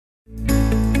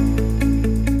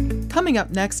Coming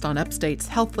up next on Upstate's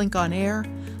HealthLink on Air,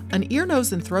 an ear,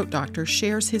 nose, and throat doctor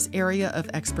shares his area of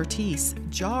expertise,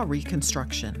 jaw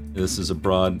reconstruction. This is a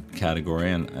broad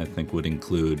category and I think would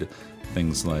include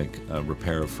things like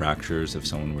repair of fractures if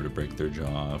someone were to break their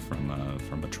jaw from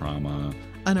a trauma.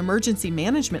 An emergency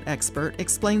management expert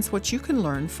explains what you can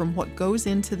learn from what goes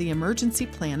into the emergency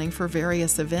planning for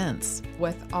various events.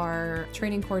 With our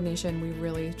training coordination, we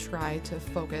really try to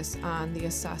focus on the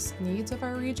assessed needs of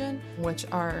our region, which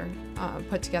are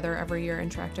put together every year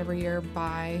and tracked every year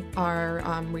by our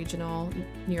regional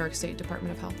New York State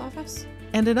Department of Health office.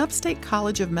 And an Upstate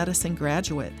College of Medicine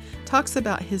graduate talks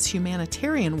about his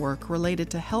humanitarian work related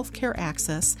to healthcare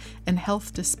access and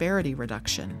health disparity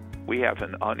reduction. We have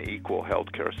an unequal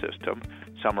healthcare system.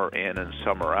 Some are in and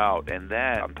some are out, and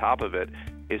that, on top of it,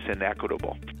 is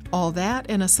inequitable. All that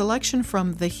and a selection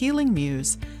from The Healing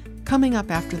Muse, coming up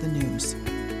after the news.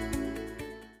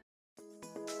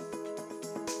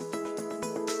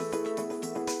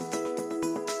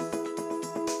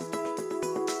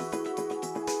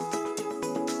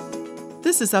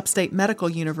 This is Upstate Medical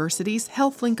University's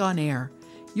HealthLink on Air,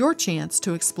 your chance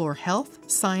to explore health,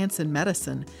 science, and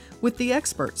medicine with the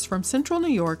experts from Central New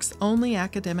York's only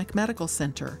academic medical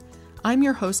center. I'm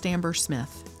your host, Amber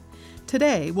Smith.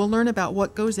 Today, we'll learn about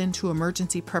what goes into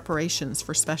emergency preparations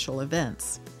for special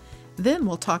events. Then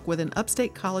we'll talk with an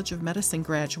Upstate College of Medicine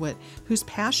graduate who's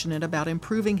passionate about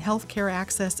improving healthcare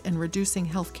access and reducing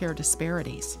healthcare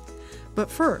disparities.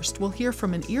 But first, we'll hear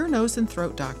from an ear, nose, and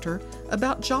throat doctor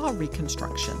about jaw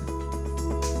reconstruction.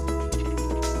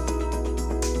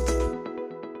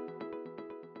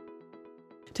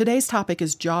 Today's topic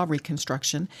is jaw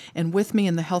reconstruction, and with me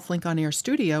in the HealthLink on Air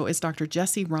studio is Dr.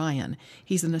 Jesse Ryan.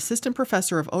 He's an assistant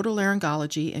professor of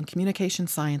otolaryngology and communication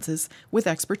sciences with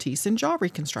expertise in jaw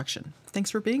reconstruction. Thanks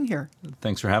for being here.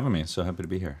 Thanks for having me. So happy to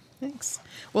be here. Thanks.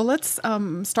 Well, let's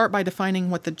start by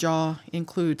defining what the jaw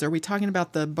includes. Are we talking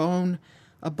about the bone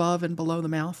above and below the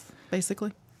mouth,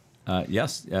 basically?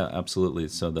 Yes, absolutely.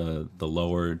 So the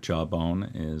lower jawbone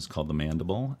is called the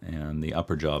mandible, and the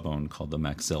upper jawbone called the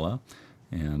maxilla.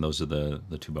 And those are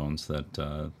the two bones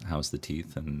that house the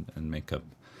teeth and make up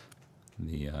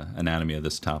the anatomy of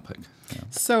this topic. Yeah.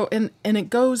 So, and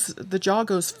the jaw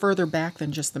goes further back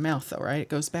than just the mouth, though, right? It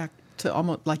goes back to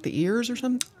almost like the ears or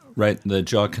something? Right. The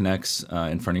jaw connects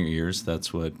in front of your ears.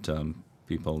 That's what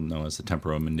people know as the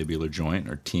temporomandibular joint,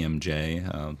 or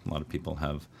TMJ. A lot of people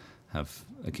have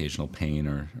occasional pain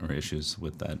or issues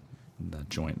with that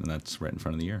joint, and that's right in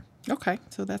front of the ear. Okay,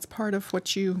 so that's part of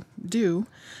what you do.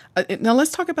 Now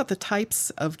let's talk about the types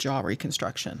of jaw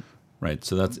reconstruction. Right,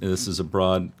 so this is a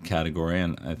broad category,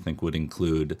 and I think would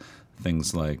include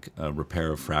things like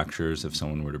repair of fractures if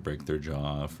someone were to break their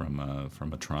jaw from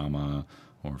a trauma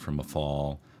or from a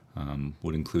fall.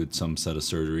 Would include some set of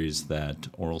surgeries that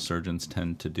oral surgeons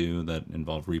tend to do that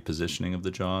involve repositioning of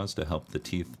the jaws to help the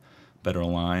teeth better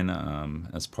align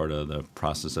as part of the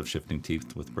process of shifting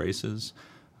teeth with braces.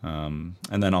 And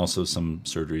then also some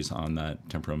surgeries on that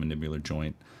temporomandibular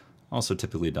joint, also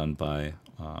typically done by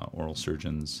oral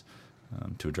surgeons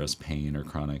to address pain or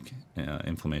chronic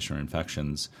inflammation or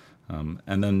infections.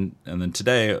 And then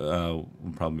today we'll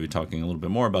probably be talking a little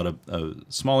bit more about a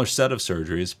smaller set of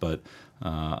surgeries, but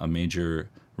a major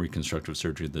reconstructive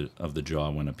surgery of the jaw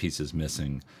when a piece is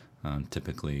missing,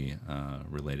 typically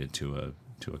related to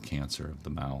a cancer of the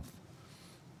mouth.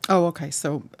 Oh, okay.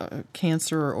 So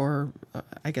cancer, or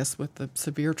I guess with the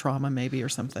severe trauma maybe or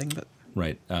something. But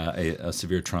right. A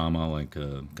severe trauma like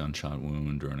a gunshot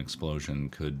wound or an explosion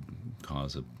could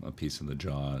cause a piece of the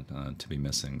jaw to be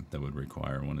missing that would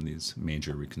require one of these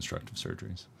major reconstructive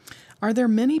surgeries. Are there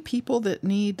many people that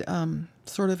need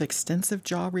sort of extensive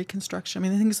jaw reconstruction? I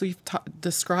mean, the things we've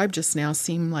described just now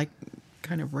seem like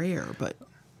kind of rare, but...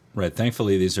 Right.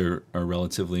 Thankfully, these are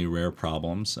relatively rare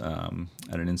problems.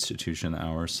 At an institution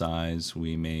our size,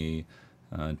 we may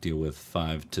deal with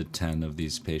 5 to 10 of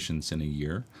these patients in a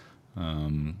year.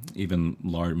 Even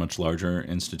much larger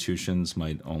institutions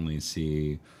might only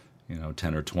see,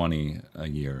 10 or 20 a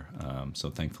year. So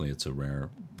thankfully, it's a rare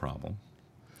problem.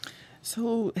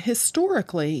 So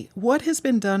historically, what has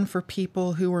been done for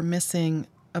people who are missing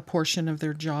a portion of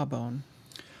their jawbone?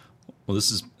 Well,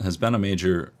 this has been a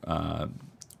major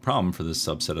problem for this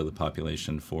subset of the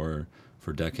population for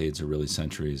decades or really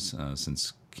centuries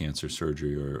since cancer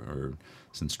surgery or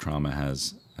since trauma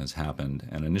has happened.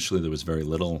 And initially there was very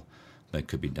little that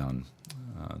could be done.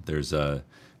 There's I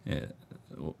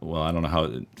don't know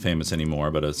how famous anymore,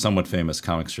 but a somewhat famous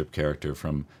comic strip character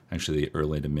from actually the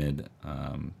early to mid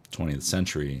 20th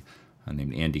century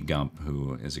named Andy Gump,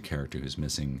 who is a character who's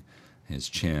missing his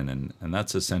chin. And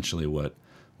that's essentially what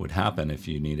would happen if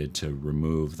you needed to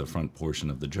remove the front portion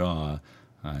of the jaw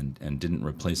and didn't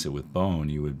replace it with bone.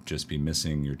 You would just be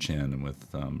missing your chin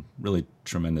with really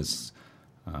tremendous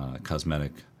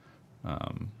cosmetic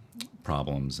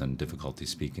problems and difficulty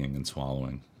speaking and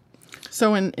swallowing.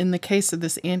 So in the case of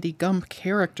this Andy Gump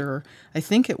character, I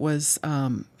think it was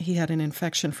he had an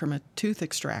infection from a tooth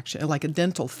extraction, like a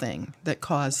dental thing, that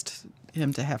caused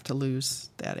him to have to lose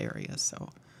that area. So,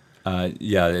 I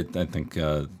think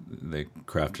they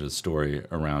crafted a story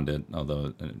around it,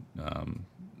 although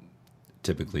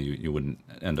typically you wouldn't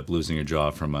end up losing your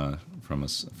jaw from a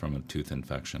tooth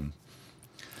infection.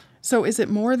 So is it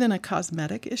more than a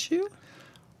cosmetic issue?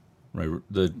 Right.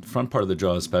 The front part of the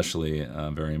jaw especially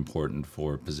very important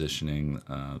for positioning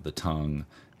the tongue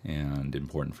and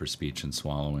important for speech and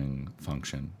swallowing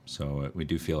function. So we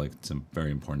do feel like it's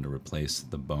very important to replace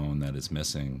the bone that is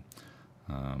missing.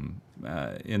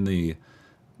 In the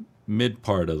mid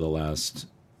part of the last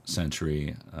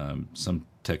century, some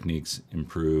techniques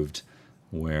improved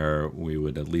where we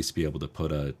would at least be able to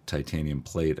put a titanium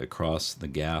plate across the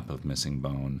gap of missing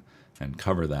bone and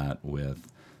cover that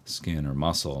with skin or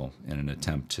muscle in an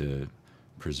attempt to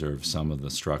preserve some of the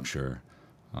structure.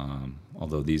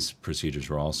 Although these procedures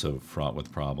were also fraught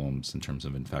with problems in terms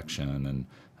of infection and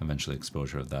eventually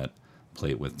exposure of that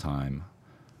plate with time.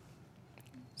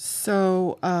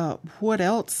 So what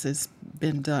else has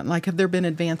been done? Like, have there been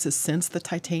advances since the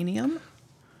titanium?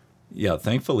 Yeah,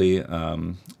 thankfully,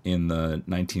 in the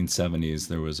 1970s,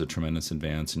 there was a tremendous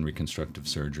advance in reconstructive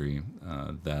surgery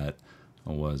that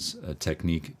was a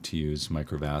technique to use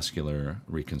microvascular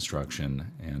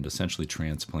reconstruction and essentially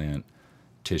transplant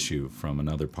tissue from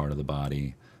another part of the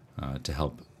body to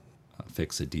help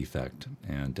fix a defect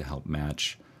and to help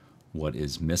match what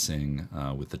is missing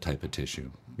with the type of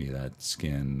tissue, be that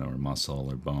skin or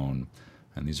muscle or bone.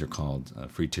 And these are called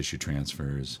free tissue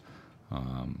transfers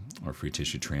or free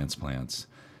tissue transplants.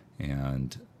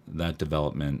 And that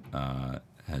development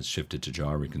has shifted to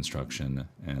jaw reconstruction,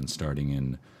 and starting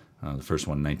in the first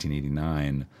one in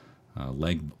 1989,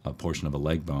 a portion of a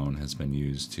leg bone has been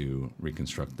used to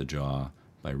reconstruct the jaw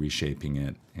by reshaping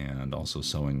it and also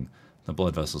sewing the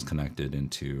blood vessels connected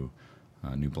into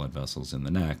new blood vessels in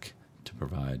the neck to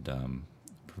provide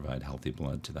healthy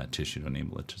blood to that tissue to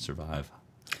enable it to survive.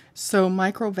 So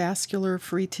microvascular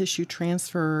free tissue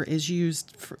transfer is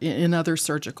used in other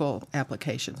surgical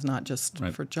applications, not just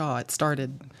for jaw. It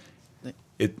started...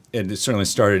 It certainly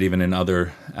started even in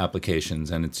other applications,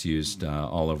 and it's used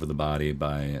all over the body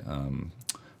by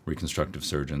reconstructive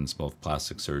surgeons, both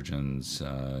plastic surgeons,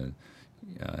 head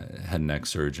and neck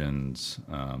surgeons,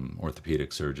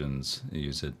 orthopedic surgeons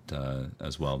use it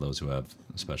as well, those who have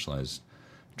specialized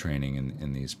training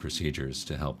in these procedures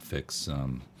to help fix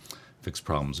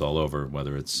problems all over,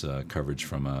 whether it's coverage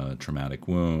from a traumatic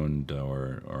wound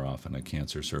or often a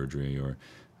cancer surgery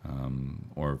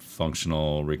or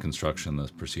functional reconstruction.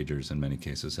 Those procedures in many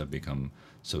cases have become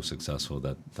so successful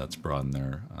that that's broadened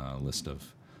their list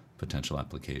of potential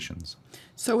applications.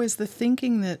 So is the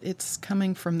thinking that it's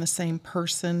coming from the same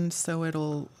person, so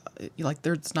it'll, like,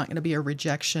 there's not going to be a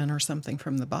rejection or something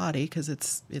from the body because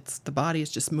it's the body is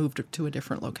just moved to a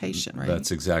different location, right? That's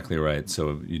exactly right.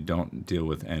 So you don't deal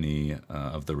with any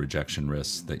of the rejection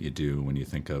risks that you do when you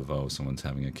think of, someone's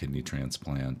having a kidney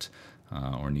transplant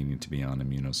or needing to be on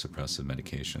immunosuppressive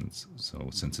medications. So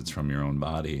since it's from your own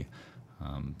body,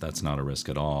 that's not a risk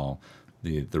at all.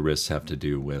 The risks have to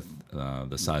do with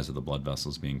the size of the blood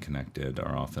vessels being connected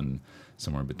are often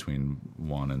somewhere between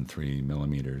 1 and 3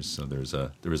 millimeters. So there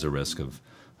is a risk of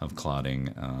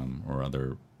clotting or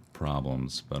other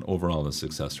problems. But overall, the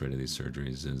success rate of these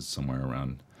surgeries is somewhere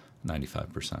around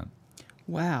 95%.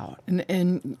 Wow.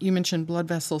 And you mentioned blood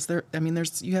vessels.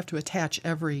 You have to attach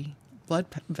every blood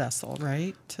vessel,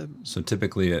 right? So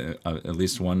typically at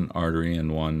least one artery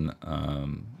and one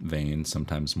vein,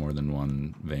 sometimes more than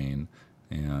one vein.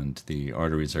 And the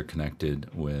arteries are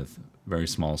connected with very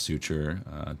small suture,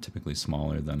 typically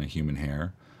smaller than a human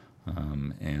hair.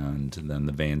 And then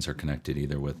the veins are connected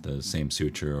either with the same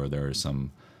suture or there are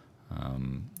some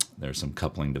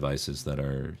coupling devices that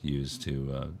are used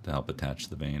to help attach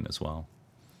the vein as well.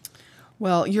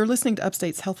 Well, you're listening to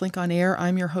Upstate's HealthLink on Air.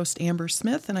 I'm your host, Amber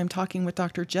Smith, and I'm talking with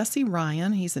Dr. Jesse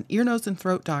Ryan. He's an ear, nose, and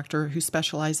throat doctor who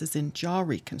specializes in jaw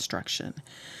reconstruction.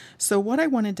 So what I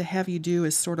wanted to have you do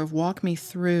is sort of walk me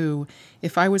through,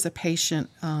 if I was a patient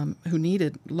who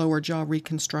needed lower jaw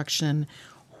reconstruction,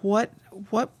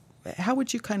 how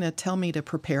would you kind of tell me to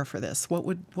prepare for this? What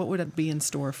would be in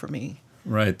store for me?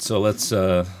 Right. So let's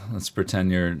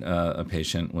pretend you're a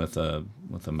patient with a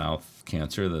mouth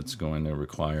cancer that's going to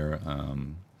require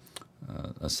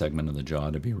a segment of the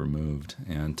jaw to be removed.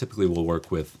 And typically we'll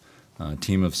work with a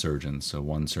team of surgeons. So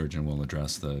one surgeon will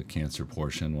address the cancer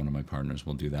portion, one of my partners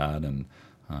will do that, and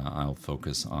I'll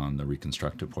focus on the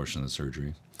reconstructive portion of the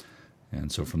surgery.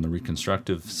 And so from the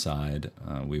reconstructive side,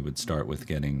 we would start with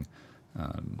getting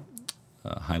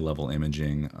high-level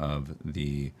imaging of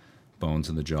the bones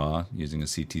of the jaw using a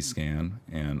CT scan,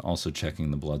 and also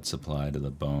checking the blood supply to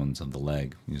the bones of the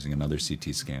leg using another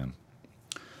CT scan.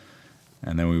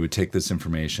 And then we would take this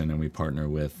information and we partner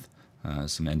with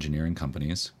some engineering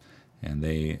companies, and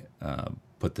they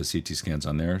put the CT scans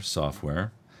on their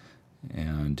software,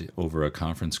 and over a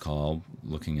conference call,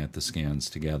 looking at the scans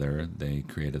together, they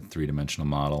create a three-dimensional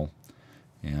model,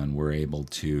 and we're able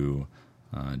to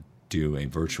do a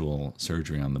virtual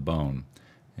surgery on the bone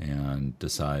and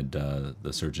decide, the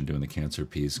surgeon doing the cancer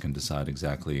piece can decide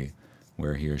exactly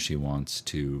where he or she wants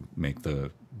to make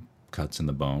the cuts in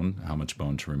the bone, how much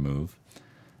bone to remove.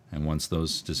 And once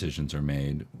those decisions are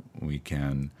made, we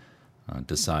can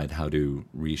decide how to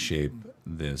reshape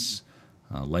this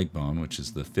leg bone, which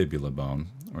is the fibula bone,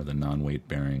 or the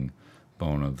non-weight-bearing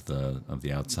bone of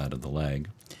the outside of the leg.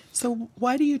 So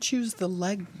why do you choose the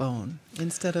leg bone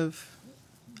instead of,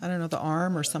 I don't know, the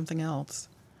arm or something else?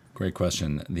 Great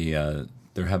question.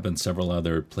 There have been several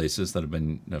other places that have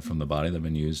been from the body that have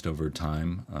been used over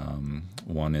time.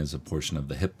 One is a portion of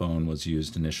the hip bone was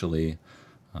used initially,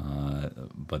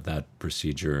 but that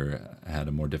procedure had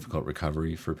a more difficult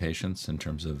recovery for patients in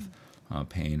terms of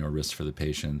pain or risk for the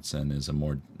patients, and is a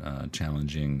more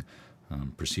challenging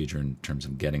procedure in terms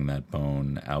of getting that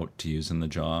bone out to use in the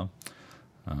jaw.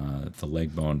 The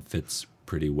leg bone fits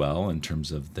pretty well in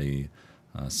terms of the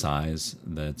size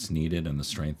that's needed and the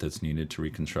strength that's needed to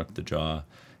reconstruct the jaw.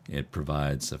 It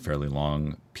provides a fairly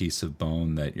long piece of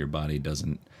bone that your body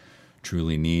doesn't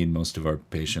truly need. Most of our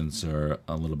patients are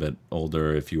a little bit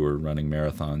older. If you were running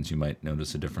marathons, you might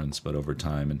notice a difference, but over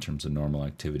time, in terms of normal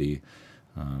activity,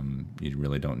 you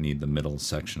really don't need the middle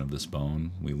section of this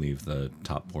bone. We leave the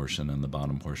top portion and the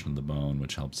bottom portion of the bone,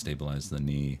 which helps stabilize the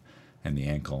knee and the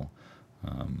ankle.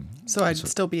 So I'd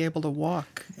still be able to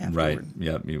walk afterward. Right.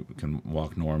 Yep. You can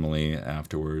walk normally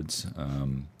afterwards.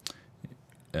 And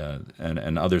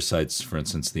other sites, for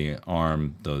instance, the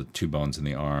arm, the two bones in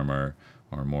the arm are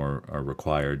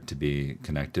required to be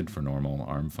connected for normal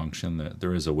arm function.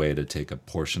 There is a way to take a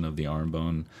portion of the arm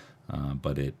bone,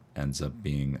 but it ends up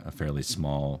being a fairly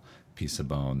small piece of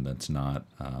bone that's not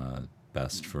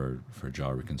best for jaw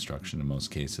reconstruction in most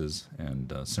cases.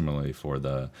 And similarly for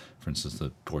instance,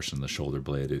 the portion of the shoulder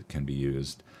blade, it can be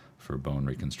used for bone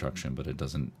reconstruction, but it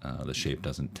doesn't, the shape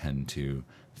doesn't tend to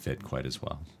fit quite as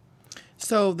well.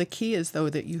 So the key is, though,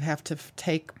 that you have to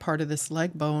take part of this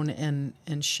leg bone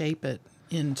and shape it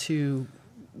into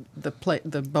the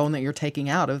bone that you're taking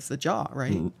out of the jaw,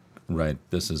 right? Right.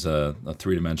 This is a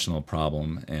three-dimensional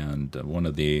problem, and one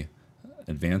of the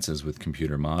advances with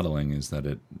computer modeling is that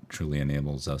it truly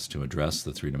enables us to address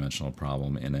the three-dimensional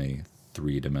problem in a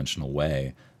three-dimensional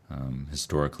way.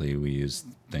 Historically, we used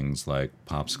things like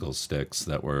popsicle sticks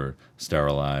that were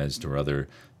sterilized, or other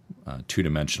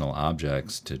two-dimensional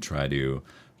objects to try to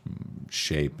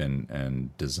shape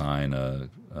and design a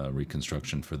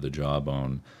reconstruction for the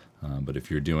jawbone. But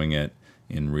if you're doing it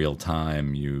in real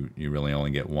time, you really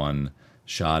only get one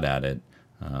shot at it.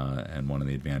 And one of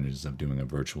the advantages of doing a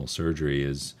virtual surgery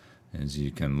is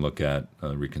you can look at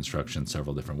reconstruction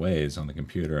several different ways on the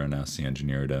computer and ask the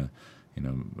engineer to,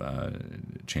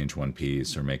 change one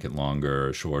piece or make it longer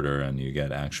or shorter, and you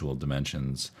get actual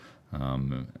dimensions,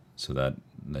 so that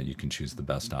you can choose the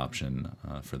best option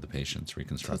for the patient's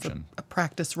reconstruction. So it's a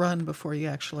practice run before you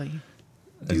actually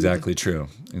Exactly true.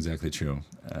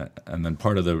 And then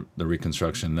part of the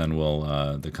reconstruction, then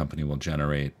the company will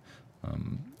generate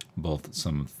both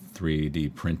some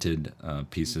 3D printed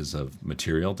pieces of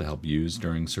material to help use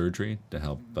during surgery, to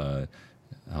help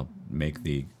make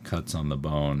the cuts on the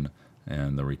bone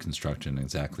and the reconstruction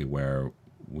exactly where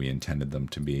we intended them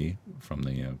to be from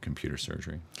the computer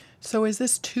surgery. So is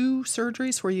this two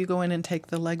surgeries where you go in and take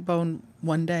the leg bone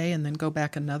one day and then go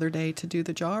back another day to do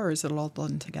the jaw, or is it all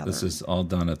done together? This is all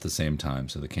done at the same time.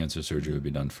 So the cancer surgery would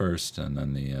be done first, and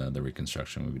then the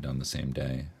reconstruction would be done the same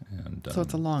day. And so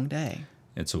it's a long day.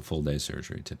 It's a full day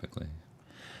surgery typically.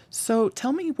 So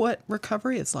tell me what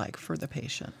recovery is like for the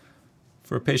patient.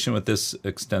 For a patient with this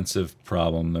extensive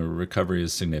problem, the recovery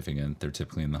is significant. They're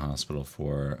typically in the hospital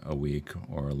for a week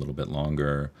or a little bit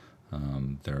longer.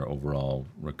 Their overall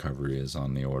recovery is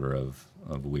on the order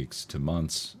of weeks to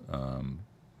months,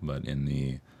 but in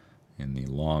the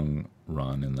long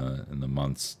run, in the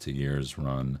months to years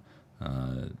run,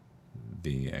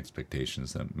 the expectation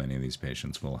is that many of these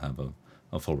patients will have a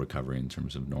a full recovery in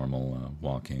terms of normal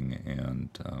walking and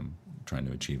trying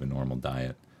to achieve a normal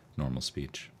diet, normal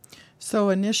speech. So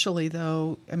initially,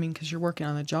 though, I mean, because you're working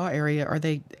on the jaw area, are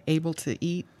they able to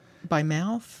eat by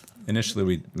mouth?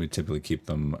 Initially, we typically keep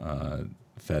them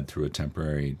fed through a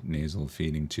temporary nasal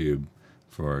feeding tube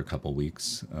for a couple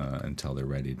weeks until they're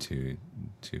ready to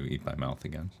eat by mouth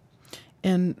again.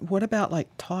 And what about like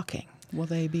talking? Will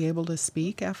they be able to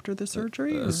speak after the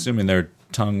surgery? Assuming their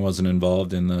tongue wasn't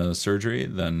involved in the surgery,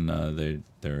 then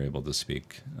they're able to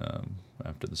speak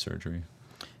after the surgery.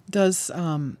 Does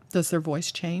their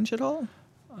voice change at all?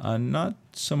 Not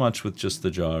so much with just the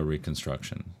jaw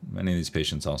reconstruction. Many of these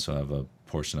patients also have a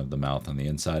portion of the mouth on the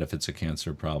inside if it's a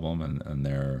cancer problem, and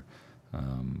their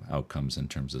outcomes in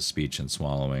terms of speech and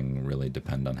swallowing really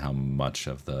depend on how much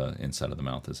of the inside of the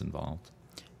mouth is involved.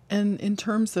 And in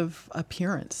terms of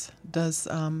appearance, does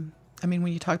when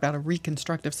you talk about a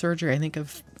reconstructive surgery, I think of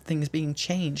things being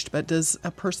changed, but does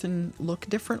a person look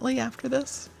differently after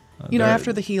this?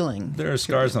 After the healing. There are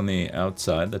scars on the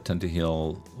outside that tend to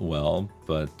heal well,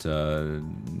 but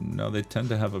no, they tend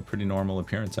to have a pretty normal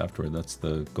appearance afterward. That's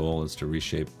the goal, is to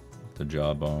reshape the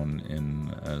jawbone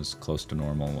in as close to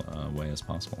normal way as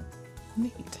possible.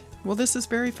 Neat. Well, this is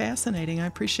very fascinating. I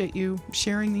appreciate you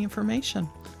sharing the information.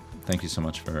 Thank you so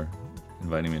much for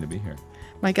inviting me to be here.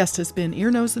 My guest has been ear,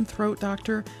 nose, and throat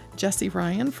doctor Jesse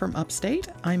Ryan from Upstate.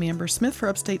 I'm Amber Smith for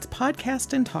Upstate's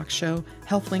podcast and talk show,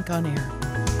 HealthLink on Air.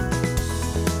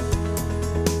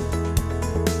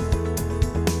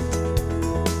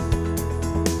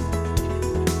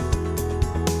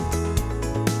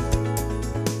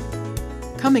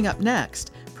 Coming up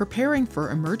next, preparing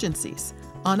for emergencies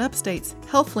on Upstate's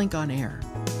HealthLink on Air.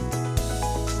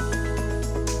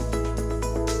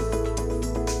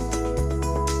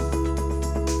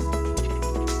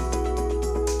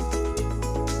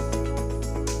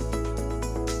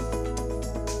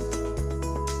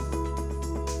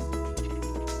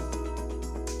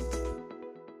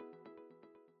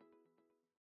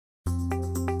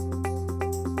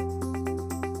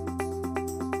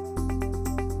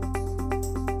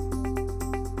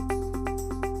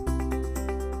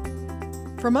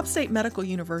 From Upstate Medical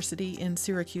University in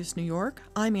Syracuse, New York,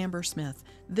 I'm Amber Smith.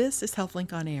 This is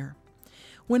HealthLink on Air.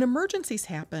 When emergencies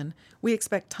happen, we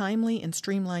expect timely and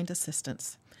streamlined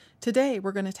assistance. Today,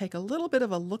 we're going to take a little bit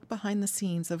of a look behind the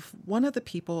scenes of one of the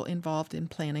people involved in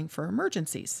planning for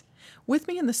emergencies. With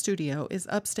me in the studio is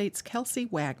Upstate's Kelsey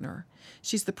Wagner.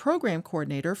 She's the program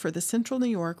coordinator for the Central New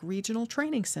York Regional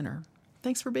Training Center.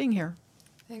 Thanks for being here.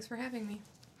 Thanks for having me.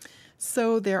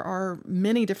 So there are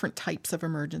many different types of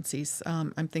emergencies.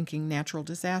 I'm thinking natural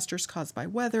disasters caused by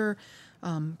weather,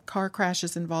 car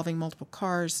crashes involving multiple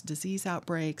cars, disease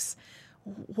outbreaks.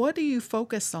 What do you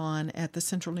focus on at the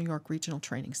Central New York Regional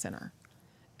Training Center?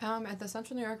 At the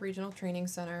Central New York Regional Training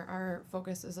Center, our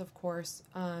focus is, of course,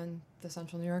 on the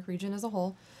Central New York region as a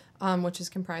whole, which is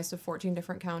comprised of 14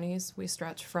 different counties. We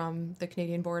stretch from the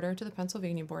Canadian border to the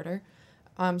Pennsylvania border.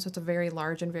 So it's a very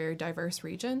large and very diverse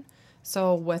region.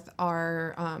 So with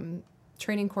our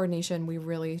training coordination, we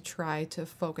really try to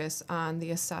focus on the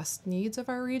assessed needs of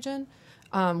our region,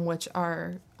 which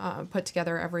are put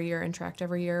together every year and tracked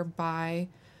every year by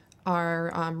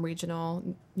our regional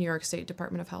New York State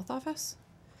Department of Health office.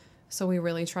 So we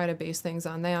really try to base things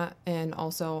on that, and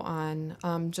also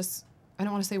on just, I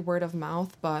don't want to say word of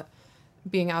mouth, but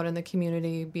being out in the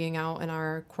community, being out in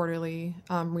our quarterly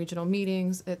regional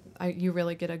meetings, you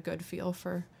really get a good feel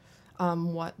for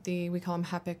what we call them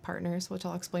HEPIC partners, which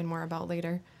I'll explain more about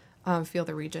later, feel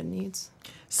the region needs.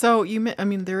 So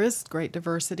there is great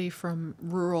diversity from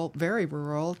rural, very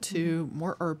rural, to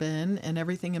more urban and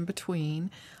everything in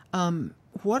between.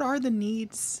 What are the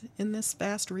needs in this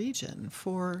vast region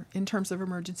in terms of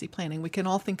emergency planning? We can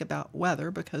all think about weather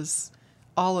because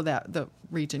all of the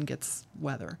region gets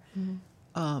weather.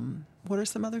 Mm-hmm. What are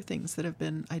some other things that have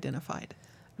been identified?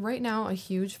 Right now, a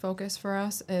huge focus for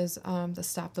us is the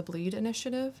Stop the Bleed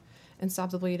initiative. And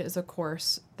Stop the Bleed is a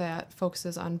course that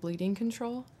focuses on bleeding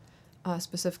control,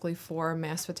 specifically for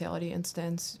mass fatality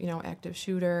incidents, active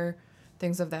shooter,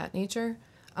 things of that nature.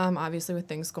 Obviously, with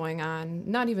things going on,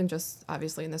 not even just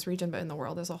obviously in this region, but in the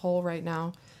world as a whole right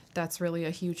now, that's really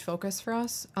a huge focus for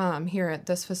us. Here at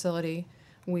this facility,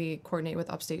 we coordinate with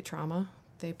Upstate Trauma.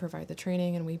 They provide the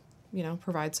training, and we,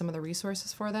 provide some of the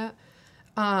resources for that.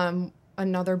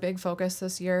 Another big focus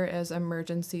this year is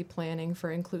emergency planning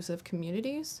for inclusive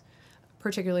communities,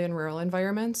 particularly in rural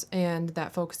environments, and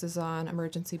that focuses on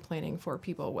emergency planning for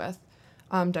people with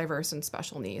diverse and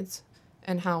special needs,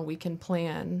 and how we can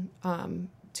plan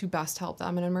to best help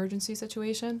them in an emergency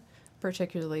situation,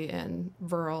 particularly in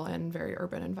rural and very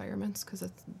urban environments, because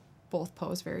both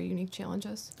pose very unique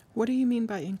challenges. What do you mean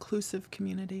by inclusive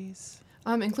communities?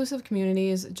 Inclusive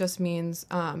communities just means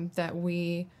that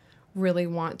we really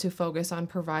want to focus on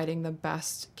providing the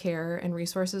best care and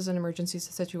resources in emergency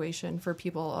situation for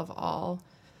people of all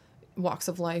walks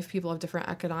of life, people of different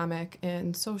economic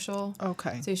and social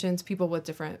stations, people with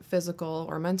different physical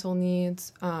or mental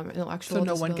needs, intellectual So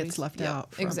no one disabilities. gets left Yep, out.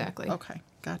 Exactly. Okay,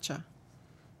 gotcha.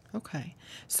 Okay.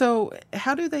 So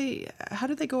how do they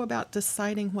go about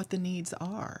deciding what the needs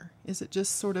are? Is it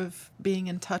just sort of being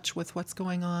in touch with what's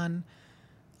going on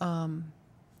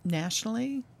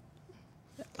nationally?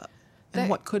 And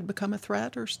what could become a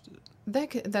threat?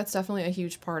 That's definitely a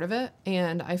huge part of it.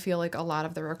 And I feel like a lot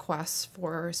of the requests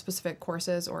for specific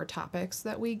courses or topics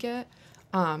that we get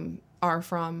are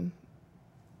from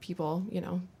people,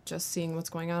 just seeing what's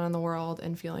going on in the world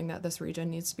and feeling that this region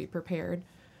needs to be prepared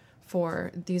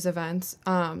for these events.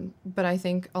 But I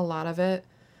think a lot of it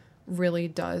really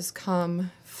does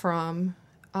come from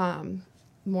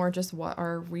more just what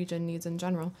our region needs in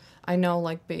general. I know,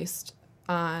 like, based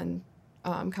on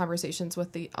conversations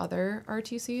with the other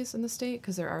RTCs in the state,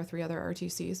 because there are 3 other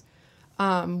RTCs,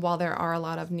 while there are a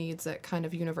lot of needs that kind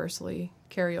of universally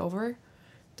carry over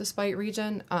despite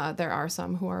region, there are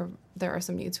some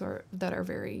needs that are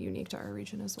very unique to our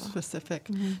region as well. Specific.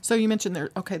 Mm-hmm. So you mentioned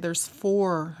there's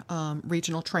 4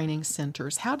 regional training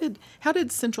centers. How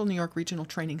did Central New York Regional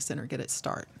Training Center get its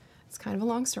start? It's kind of a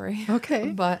long story. Okay.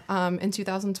 But in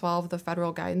 2012, the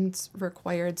federal guidance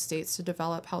required states to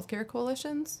develop healthcare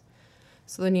coalitions.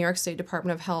 So the New York State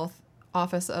Department of Health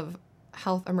Office of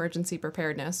Health Emergency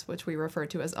Preparedness, which we refer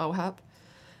to as OHEP,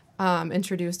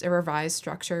 introduced a revised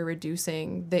structure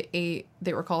reducing the 8,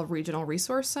 they were called regional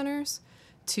resource centers,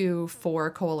 to 4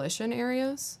 coalition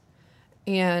areas.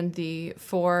 And the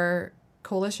 4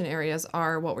 coalition areas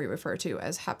are what we refer to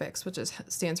as HEPICs, which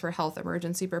stands for Health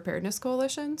Emergency Preparedness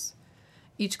Coalitions.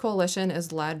 Each coalition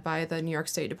is led by the New York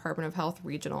State Department of Health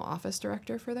Regional Office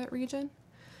Director for that region.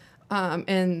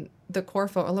 And the core,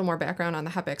 a little more background on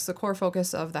the HEPICs. The core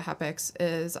focus of the HEPICs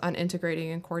is on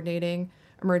integrating and coordinating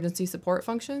emergency support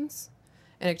functions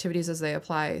and activities as they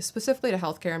apply specifically to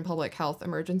healthcare and public health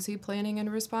emergency planning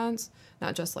and response,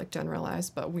 not just like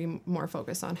generalized, but we more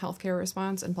focus on healthcare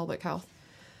response and public health.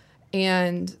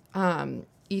 And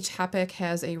each HEPIC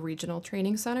has a regional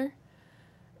training center.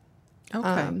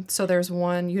 Okay. So there's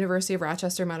one. University of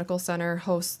Rochester Medical Center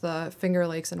hosts the Finger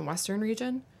Lakes and Western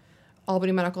region.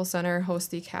 Albany Medical Center hosts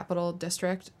the Capital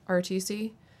District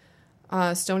RTC.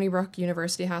 Stony Brook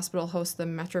University Hospital hosts the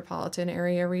Metropolitan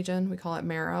Area region. We call it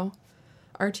MERO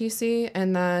RTC.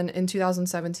 And then in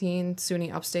 2017,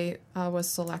 SUNY Upstate was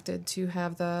selected to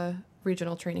have the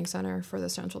regional training center for the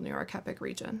Central New York HEPIC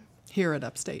region. Here at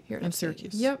Upstate, in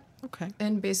Syracuse. Yep. Okay.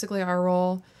 And basically our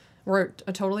role, we're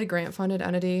a totally grant-funded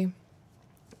entity.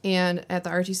 And at the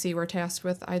RTC, we're tasked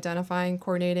with identifying,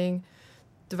 coordinating,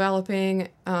 developing,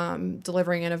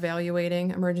 delivering, and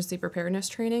evaluating emergency preparedness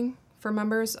training for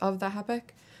members of the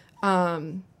HEPIC.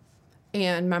 And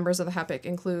members of the HEPIC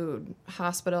include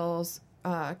hospitals,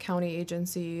 county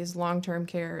agencies, long-term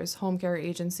cares, home care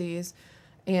agencies,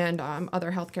 and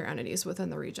other healthcare entities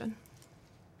within the region.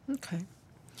 Okay.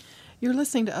 You're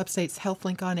listening to Upstate's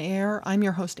HealthLink on Air. I'm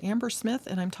your host, Amber Smith,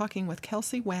 and I'm talking with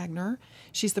Kelsey Wagner.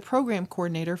 She's the program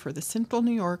coordinator for the Central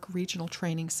New York Regional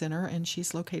Training Center, and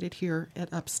she's located here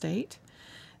at Upstate.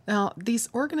 Now, these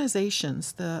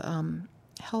organizations, the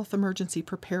Health Emergency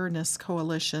Preparedness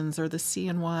Coalitions, or the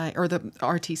CNY, or the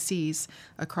RTCs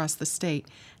across the state,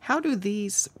 how do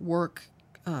these work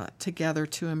together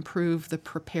to improve the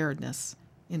preparedness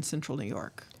in Central New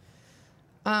York?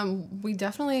 We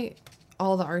definitely,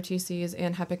 all the RTCs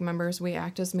and HEPIC members, we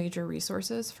act as major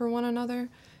resources for one another.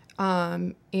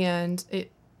 And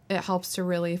it helps to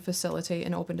really facilitate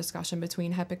an open discussion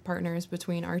between HEPIC partners,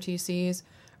 between RTCs,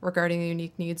 regarding the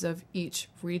unique needs of each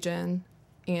region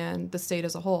and the state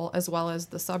as a whole, as well as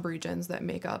the sub-regions that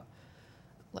make up,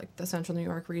 like the Central New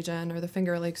York region or the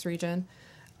Finger Lakes region.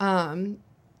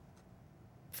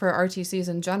 For RTCs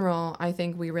in general, I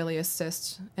think we really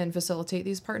assist and facilitate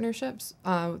these partnerships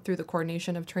through the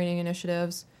coordination of training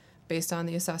initiatives based on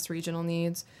the assessed regional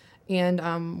needs.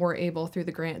 And we're able, through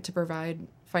the grant, to provide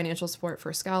financial support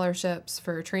for scholarships,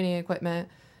 for training equipment,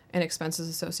 and expenses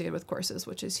associated with courses,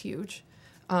 which is huge.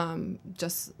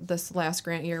 Just this last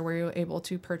grant year, we were able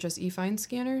to purchase eFinds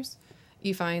scanners.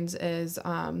 eFinds is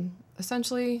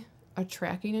essentially a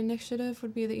tracking initiative,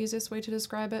 would be the easiest way to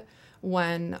describe it,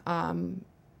 when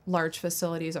large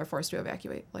facilities are forced to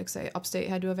evacuate. Like, say, Upstate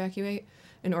had to evacuate.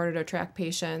 In order to track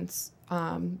patients,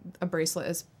 a bracelet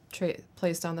is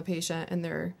placed on the patient, and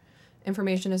they're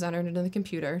information is entered into the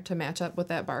computer to match up with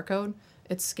that barcode.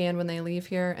 It's scanned when they leave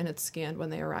here, and it's scanned when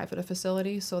they arrive at a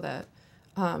facility so that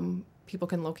people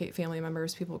can locate family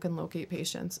members, people can locate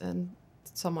patients, and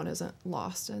someone isn't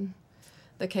lost in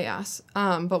the chaos.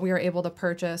 But we were able to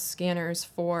purchase scanners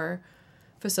for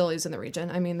facilities in the region.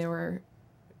 I mean, there were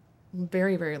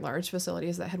very, very large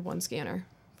facilities that had one scanner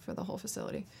for the whole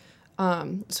facility.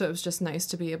 So it was just nice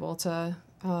to be able to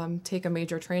take a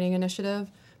major training initiative,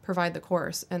 provide the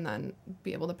course, and then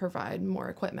be able to provide more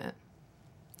equipment.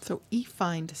 So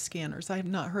eFind scanners, I have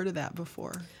not heard of that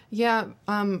before. Yeah,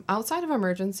 outside of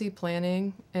emergency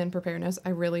planning and preparedness, I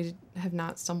really have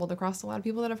not stumbled across a lot of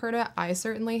people that have heard of it. I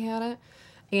certainly hadn't.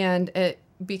 And it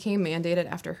became mandated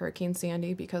after Hurricane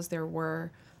Sandy because there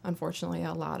were, unfortunately,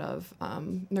 a lot of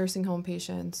nursing home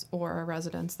patients or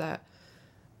residents that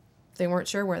they weren't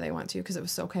sure where they went to because it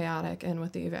was so chaotic. And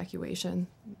with the evacuation,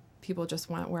 people just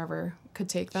went wherever could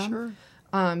take them. Sure.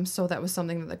 So that was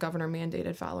something that the governor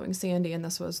mandated following Sandy, and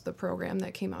this was the program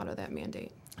that came out of that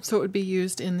mandate. So it would be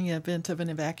used in the event of an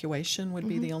evacuation would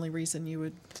be the only reason you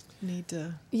would need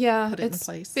to put it in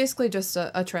place? It's basically just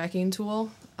a tracking tool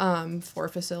for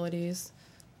facilities.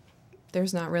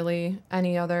 There's not really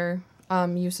any other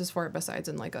uses for it besides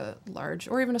in like a large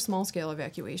or even a small scale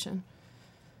evacuation.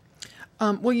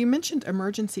 Well, you mentioned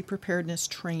emergency preparedness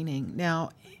training. Now,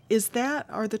 is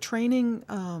the training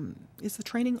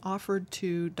offered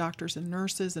to doctors and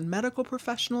nurses and medical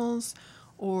professionals,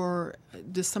 or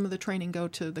does some of the training go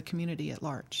to the community at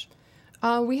large?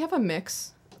 We have a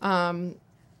mix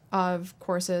of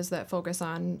courses that focus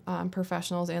on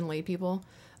professionals and lay people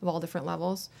of all different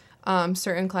levels.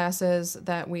 Certain classes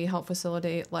that we help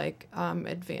facilitate, like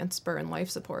Advanced Burn Life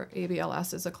Support,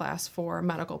 ABLS, is a class for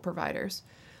medical providers.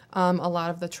 A lot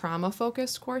of the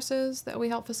trauma-focused courses that we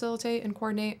help facilitate and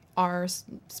coordinate are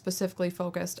specifically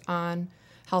focused on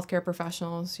healthcare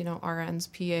professionals, RNs,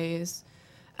 PAs,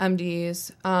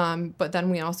 MDs. But then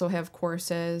we also have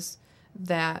courses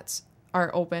that are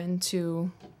open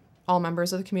to all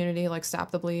members of the community, like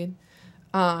Stop the Bleed,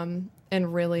 and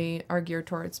really are geared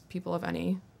towards people of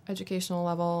any educational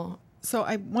level. So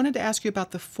I wanted to ask you about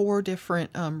the 4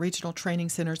 different regional training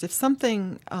centers. If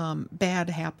something bad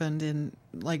happened in,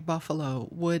 like, Buffalo,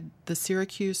 would the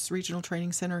Syracuse Regional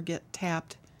Training Center get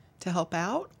tapped to help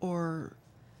out, or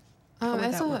how would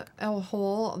that work? As a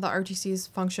whole, the RTCs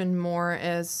function more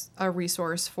as a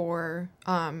resource for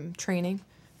training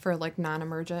for, like,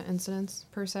 non-emergent incidents,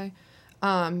 per se.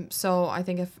 So I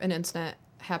think if an incident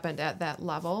happened at that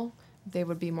level, they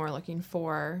would be more looking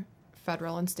for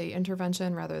federal and state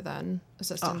intervention rather than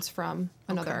assistance from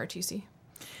another RTC.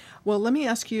 Well, let me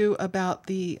ask you about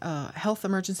the Health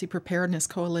Emergency Preparedness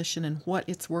Coalition and what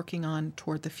it's working on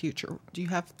toward the future. Do you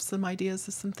have some ideas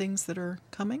of some things that are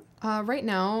coming? Right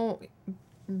now,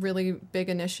 really big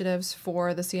initiatives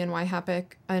for the CNY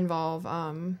HEPIC involve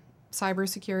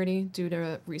cybersecurity due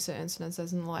to recent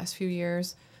incidences in the last few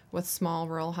years with small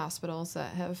rural hospitals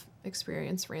that have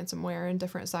experienced ransomware and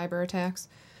different cyber attacks.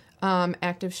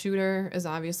 Active shooter is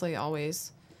obviously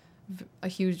always a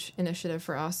huge initiative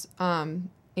for us.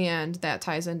 And that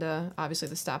ties into, obviously,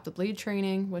 the Stop the Bleed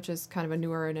training, which is kind of a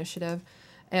newer initiative,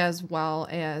 as well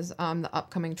as the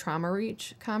upcoming Trauma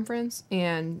Reach conference.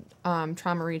 And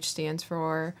Trauma Reach stands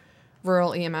for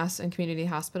Rural EMS and Community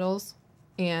Hospitals.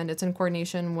 And it's in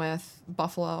coordination with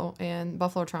Buffalo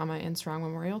Trauma and Strong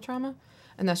Memorial Trauma.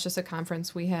 And that's just a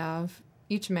conference we have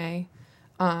each May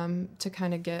to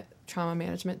kind of get trauma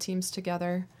management teams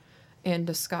together and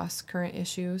discuss current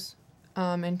issues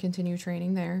and continue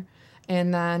training there.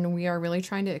 And then we are really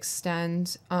trying to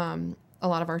extend a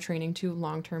lot of our training to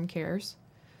long-term cares.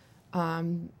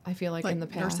 I feel like in the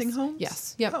past... nursing homes?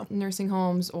 Yes. Yep. Oh. Nursing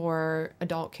homes or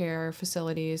adult care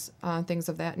facilities, things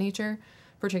of that nature,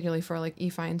 particularly for like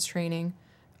eFinds training.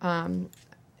 In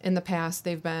the past,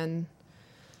 they've been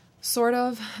sort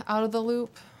of out of the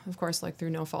loop, of course, like through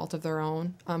no fault of their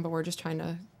own, but we're just trying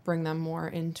to bring them more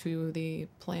into the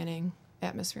planning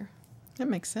atmosphere. That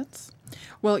makes sense.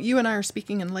 Well, you and I are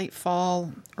speaking in late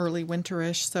fall, early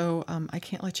winterish, so I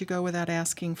can't let you go without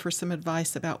asking for some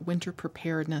advice about winter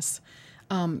preparedness.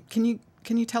 Can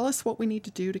you tell us what we need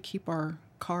to do to keep our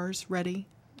cars ready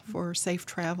for safe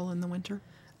travel in the winter?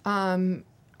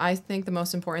 I think the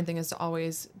most important thing is to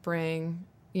always bring,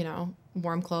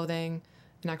 warm clothing,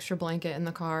 an extra blanket in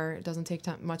the car. It doesn't take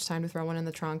much time to throw one in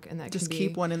the trunk, and that just can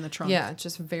keep one in the trunk. Yeah, it's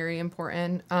just very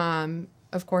important.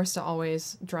 Of course, to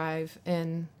always drive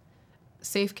in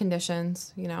safe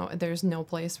conditions. There's no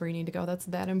place where you need to go that's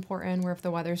that important. Where if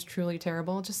the weather's truly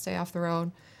terrible, just stay off the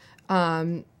road.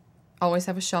 Always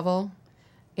have a shovel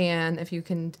And if you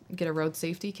can get a road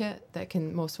safety kit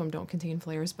most of them don't contain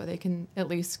flares, but they can at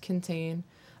least contain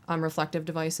reflective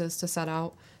devices to set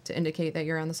out to indicate that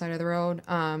you're on the side of the road.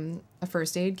 A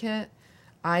first aid kit.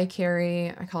 I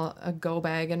call it a go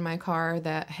bag in my car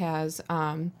that has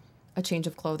a change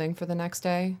of clothing for the next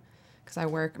day,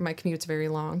 because my commute's very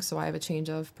long, so I have a change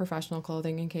of professional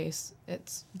clothing in case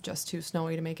it's just too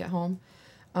snowy to make it home.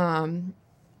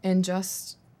 And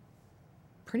just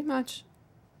pretty much.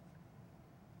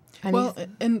 Well,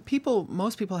 and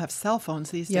most people have cell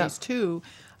phones these days too.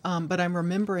 But I'm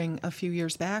remembering a few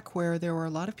years back where there were a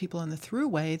lot of people on the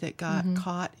thruway that got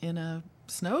caught in a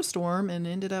snowstorm and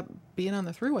ended up being on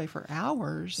the thruway for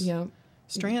hours. Yep.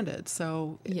 Stranded.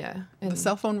 So and the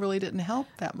cell phone really didn't help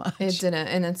that much. It didn't,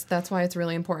 and that's why it's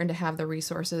really important to have the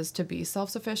resources to be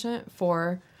self-sufficient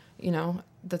for,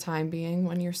 the time being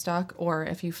when you're stuck, or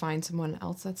if you find someone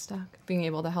else that's stuck, being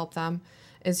able to help them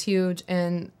is huge.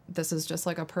 And this is just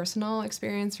like a personal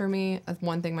experience for me.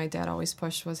 One thing my dad always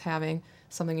pushed was having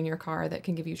something in your car that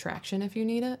can give you traction if you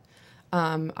need it.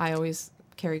 I always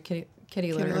carry kitty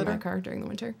litter in my car during the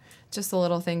winter. Just the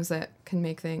little things that can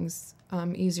make things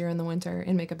easier in the winter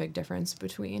and make a big difference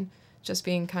between just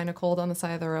being kind of cold on the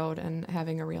side of the road and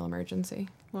having a real emergency.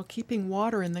 Well, keeping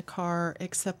water in the car,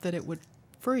 except that it would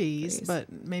freeze.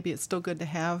 But maybe it's still good to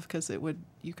have because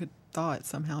you could thaw it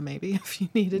somehow maybe if you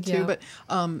needed to. But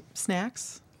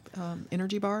snacks,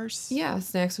 energy bars? Yeah,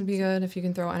 snacks would be good if you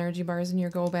can throw energy bars in your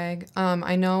go bag.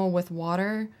 I know with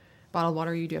bottled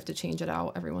water, you do have to change it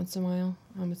out every once in a while.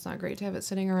 It's not great to have it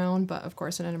sitting around, but of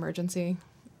course in an emergency,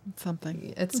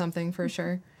 it's something for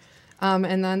sure.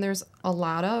 And then there's a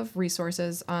lot of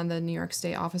resources on the New York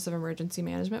State Office of Emergency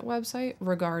Management website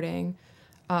regarding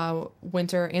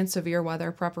winter and severe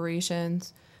weather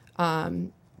preparations,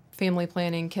 family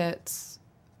planning kits,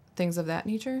 things of that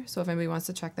nature. So if anybody wants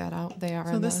to check that out, they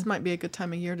are. So this might be a good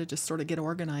time of year to just sort of get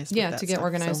organized. Yeah, to get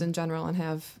organized in general and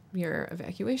have your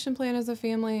evacuation plan as a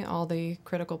family, all the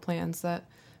critical plans that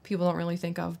people don't really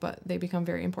think of, but they become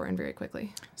very important very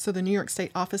quickly. So the New York State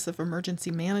Office of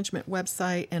Emergency Management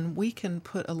website, and we can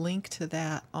put a link to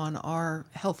that on our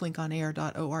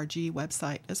healthlinkonair.org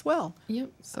website as well. Yep.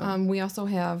 So we also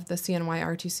have the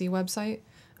CNYRTC website.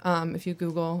 If you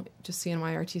Google just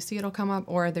CNYRTC, it'll come up,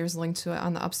 or there's a link to it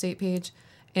on the Upstate page.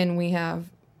 And we have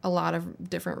a lot of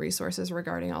different resources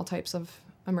regarding all types of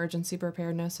emergency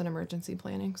preparedness and emergency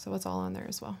planning. So it's all on there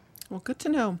as well. Well, good to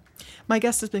know. My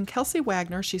guest has been Kelsey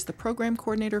Wagner. She's the program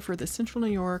coordinator for the Central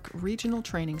New York Regional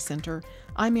Training Center.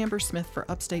 I'm Amber Smith for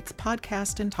Upstate's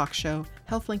podcast and talk show,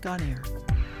 HealthLink on Air.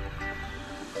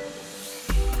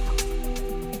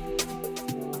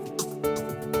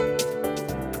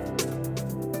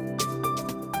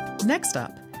 Next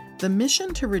up, the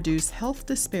mission to reduce health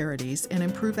disparities and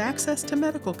improve access to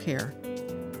medical care.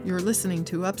 You're listening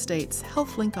to Upstate's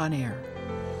HealthLink on Air.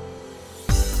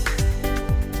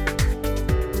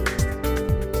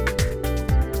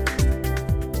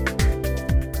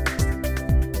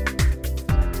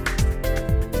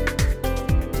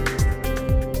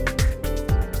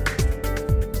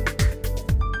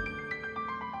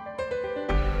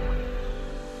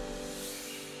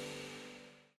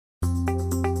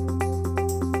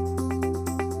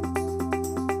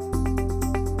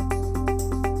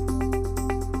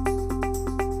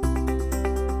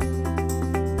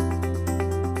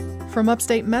 From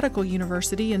Upstate Medical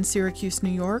University in Syracuse,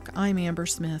 New York, I'm Amber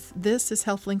Smith. This is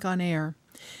HealthLink on Air.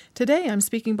 Today I'm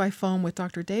speaking by phone with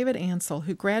Dr. David Ansel,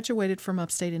 who graduated from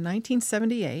Upstate in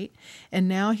 1978, and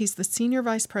now he's the Senior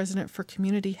Vice President for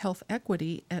Community Health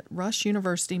Equity at Rush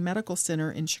University Medical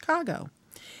Center in Chicago.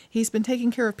 He's been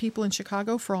taking care of people in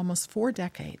Chicago for almost 4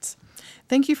 decades.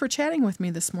 Thank you for chatting with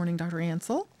me this morning, Dr.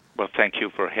 Ansel. Well, thank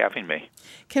you for having me.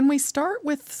 Can we start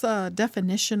with a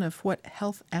definition of what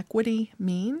health equity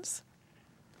means?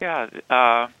 Yeah,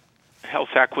 health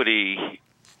equity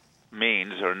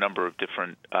means, or a number of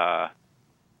different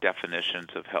definitions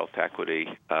of health equity,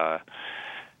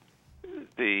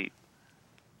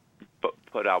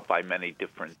 put out by many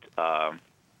different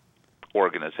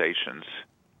organizations.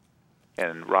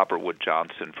 And Robert Wood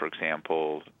Johnson, for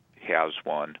example, has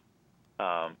one.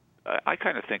 I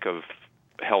kind of think of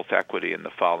health equity in the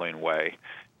following way.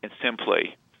 It's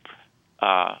simply,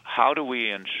 how do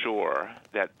we ensure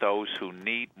that those who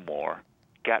need more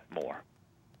get more?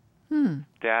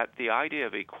 That the idea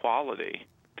of equality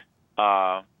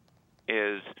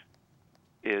is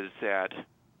that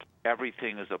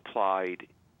everything is applied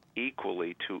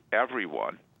equally to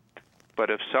everyone. But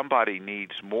if somebody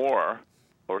needs more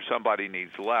or somebody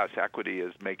needs less. Equity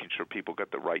is making sure people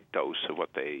get the right dose of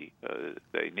what they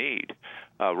need.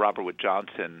 Robert Wood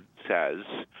Johnson says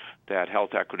that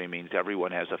health equity means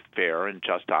everyone has a fair and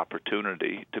just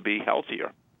opportunity to be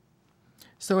healthier.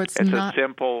 So it's a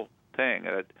simple thing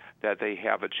that they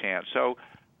have a chance. So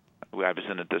I was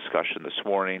in a discussion this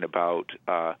morning about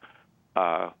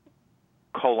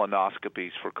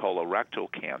colonoscopies for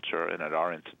colorectal cancer, and at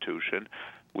our institution,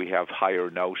 we have higher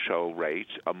no-show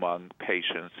rates among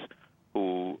patients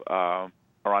who are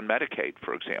on Medicaid,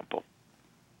 for example.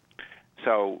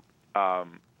 So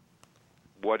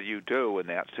what do you do in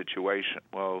that situation?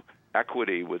 Well,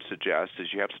 equity would suggest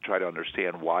is you have to try to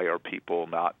understand why are people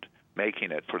not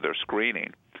making it for their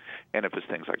screening. And if it's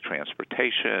things like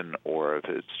transportation or if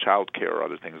it's child care or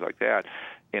other things like that,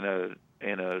 in a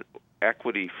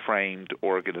equity-framed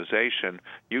organization,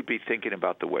 you'd be thinking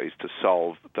about the ways to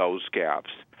solve those gaps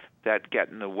that get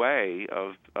in the way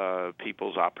of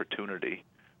people's opportunity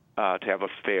to have a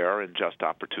fair and just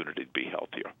opportunity to be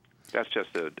healthier. That's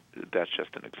just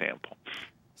an example.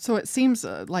 So it seems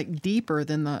like deeper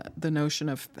than the notion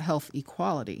of health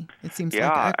equality. It seems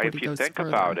like equity goes further. If you think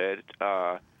about it,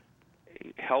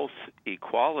 health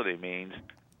equality means,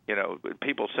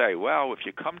 people say, well, if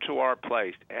you come to our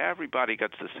place, everybody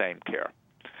gets the same care.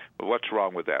 But what's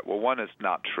wrong with that? Well, one, is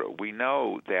not true. We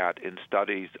know that in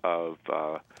studies of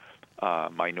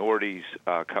minorities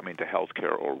coming to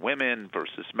healthcare, or women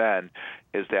versus men,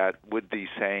 is that with the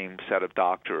same set of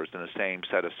doctors and the same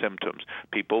set of symptoms,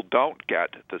 people don't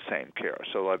get the same care.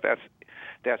 So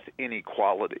that's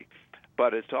inequality.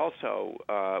 But it's also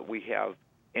we have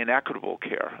inequitable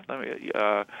care.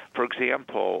 For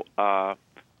example,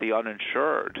 the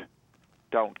uninsured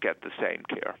don't get the same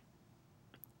care.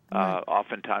 Right.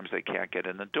 Oftentimes they can't get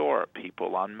in the door.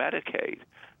 People on Medicaid.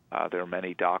 There are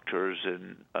many doctors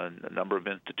in a number of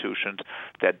institutions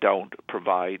that don't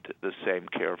provide the same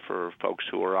care for folks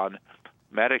who are on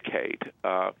Medicaid.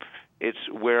 It's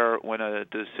when a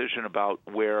decision about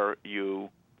where you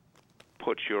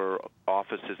put your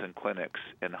offices and clinics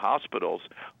and hospitals,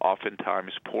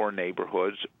 oftentimes poor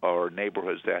neighborhoods or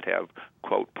neighborhoods that have,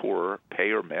 quote, poor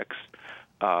payer mix,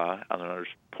 and there's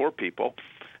poor people,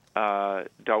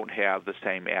 don't have the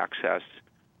same access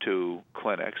to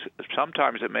clinics.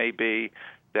 Sometimes it may be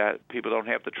that people don't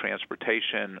have the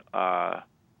transportation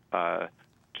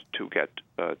to get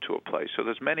to a place. So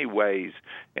there's many ways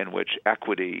in which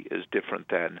equity is different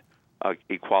than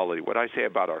equality. What I say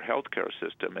about our healthcare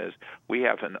system is we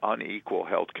have an unequal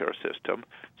healthcare system.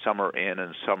 Some are in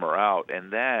and some are out,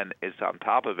 and then it's on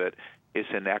top of it, it's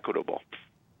inequitable.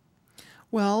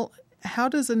 Well, how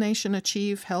does a nation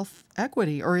achieve health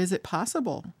equity, or is it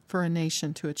possible for a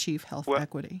nation to achieve health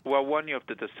equity? Well, one, you have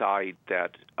to decide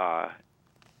that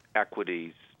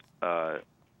equity's an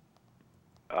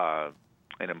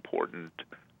important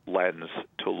lens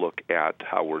to look at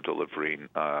how we're delivering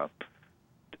health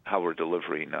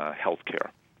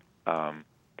care.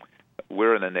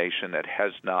 We're in a nation that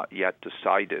has not yet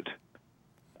decided,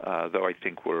 though I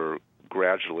think we're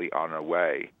gradually on our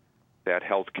way, that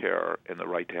health care and the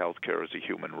right to health care is a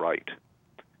human right.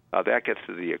 That gets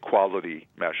to the equality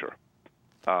measure.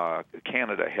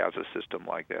 Canada has a system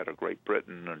like that, or Great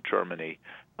Britain and Germany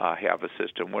have a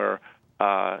system where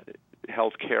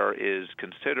health care is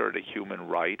considered a human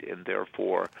right, and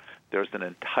therefore there's an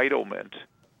entitlement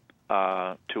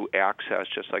to access,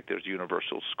 just like there's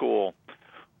universal school,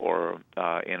 or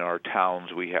in our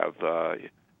towns we have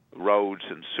roads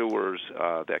and sewers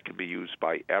that can be used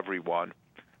by everyone.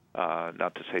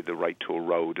 Not to say the right to a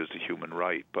road is a human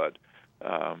right, but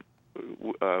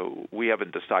we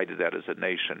haven't decided that as a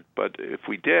nation. But if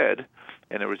we did,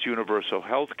 and there was universal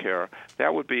health care,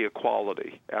 that would be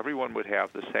equality. Everyone would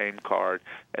have the same card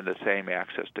and the same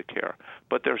access to care.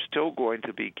 But there's still going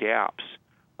to be gaps,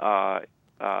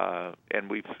 and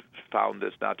we've found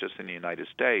this not just in the United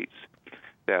States,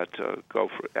 that go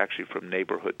from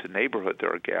neighborhood to neighborhood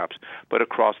there are gaps, but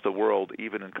across the world,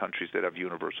 even in countries that have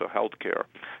universal health care,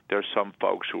 there's some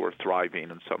folks who are thriving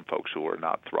and some folks who are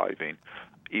not thriving,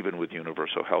 even with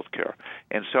universal health care.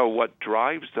 And so what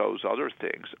drives those other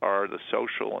things are the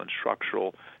social and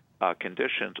structural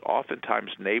conditions,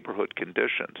 oftentimes neighborhood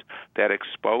conditions, that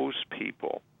expose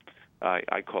people,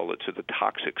 I call it, to the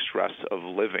toxic stress of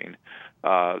living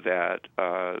that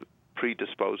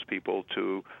predispose people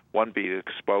to, one, be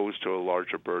exposed to a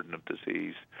larger burden of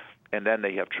disease, and then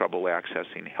they have trouble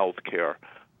accessing health care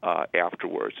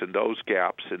afterwards. And those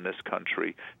gaps in this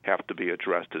country have to be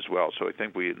addressed as well. So I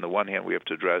think on the one hand, we have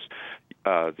to address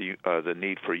the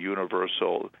need for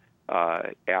universal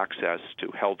access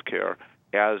to health care,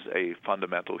 as a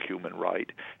fundamental human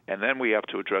right. And then we have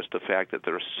to address the fact that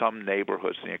there are some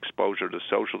neighborhoods in the exposure to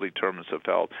social determinants of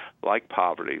health, like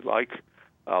poverty, like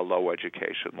low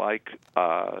education, like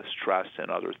stress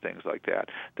and other things like that,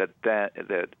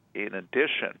 that in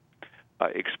addition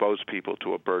expose people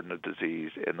to a burden of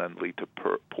disease and then lead to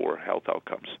poor health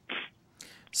outcomes.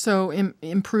 So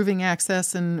improving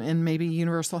access and maybe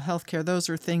universal health care, those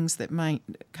are things that might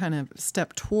kind of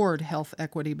step toward health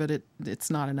equity, but it's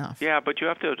not enough. Yeah, but you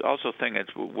have to also think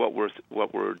it's what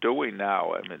we're doing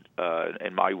now. I mean,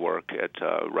 in my work at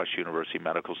Rush University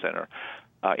Medical Center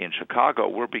in Chicago,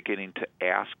 we're beginning to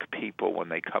ask people when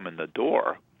they come in the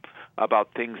door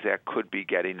about things that could be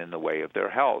getting in the way of their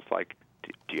health, like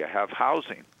do you have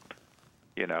housing?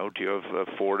 Do you have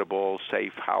affordable,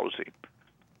 safe housing?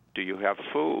 Do you have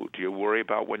food? Do you worry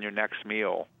about when your next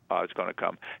meal is going to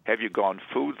come? Have you gone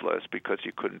foodless because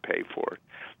you couldn't pay for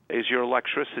it? Is your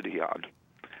electricity on?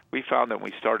 We found that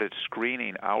we started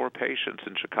screening our patients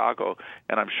in Chicago,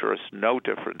 and I'm sure it's no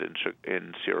different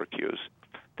in Syracuse,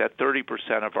 that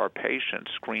 30% of our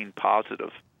patients screen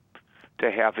positive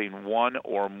to having one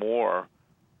or more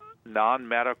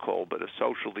non-medical but a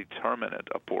social determinant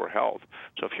of poor health.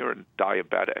 So if you're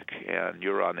diabetic and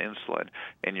you're on insulin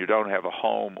and you don't have a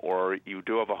home, or you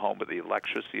do have a home but the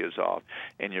electricity is off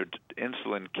and your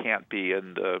insulin can't be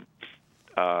in the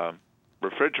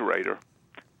refrigerator,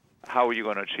 how are you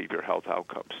going to achieve your health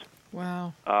outcomes?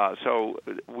 Wow. So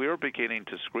we're beginning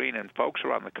to screen, and folks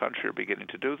around the country are beginning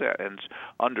to do that, and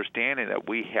understanding that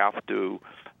we have to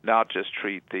not just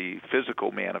treat the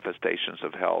physical manifestations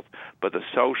of health, but the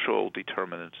social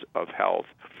determinants of health.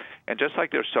 And just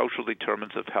like there's social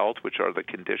determinants of health, which are the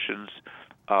conditions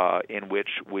in which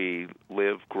we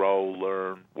live, grow,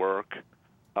 learn, work,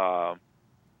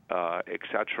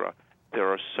 etc., there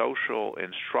are social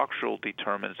and structural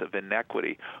determinants of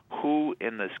inequity. Who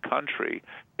in this country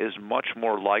is much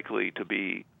more likely to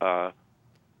be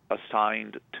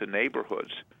assigned to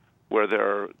neighborhoods where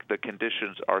the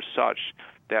conditions are such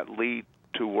that lead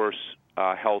to worse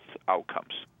health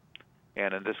outcomes?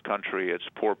 And in this country, it's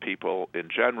poor people in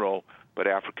general, but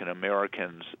African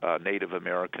Americans, Native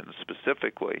Americans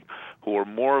specifically, who are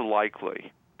more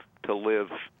likely to live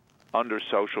under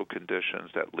social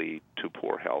conditions that lead to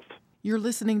poor health. You're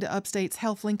listening to Upstate's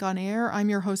HealthLink on Air. I'm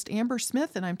your host, Amber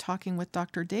Smith, and I'm talking with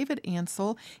Dr. David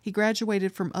Ansel. He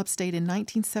graduated from Upstate in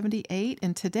 1978,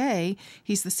 and today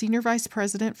he's the Senior Vice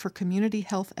President for Community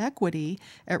Health Equity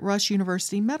at Rush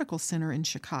University Medical Center in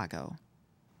Chicago.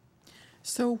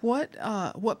 So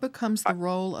what becomes the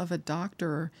role of a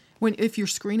doctor if you're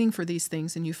screening for these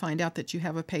things and you find out that you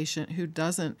have a patient who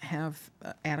doesn't have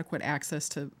adequate access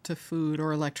to food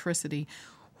or electricity?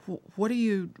 What do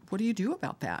you do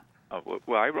about that?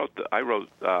 Well, I wrote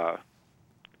a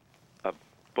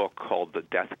book called The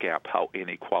Death Gap: How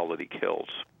Inequality Kills,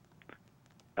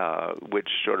 which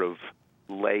sort of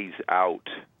lays out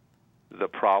the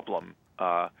problem,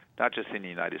 not just in the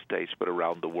United States but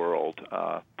around the world,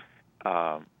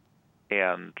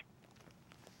 and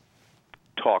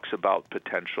talks about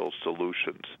potential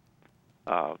solutions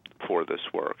for this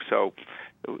work. So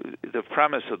the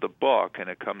premise of the book, and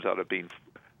it comes out of being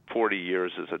 40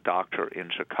 years as a doctor in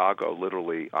Chicago,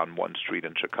 literally on one street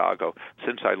in Chicago,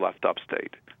 since I left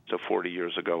Upstate. So 40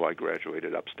 years ago, I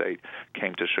graduated Upstate,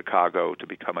 came to Chicago to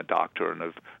become a doctor, and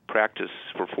have practiced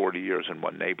for 40 years in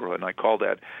one neighborhood. And I call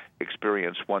that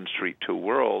experience One Street, Two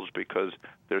Worlds, because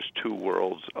there's two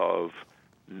worlds of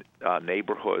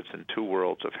neighborhoods and two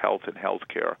worlds of health and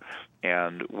healthcare.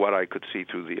 And what I could see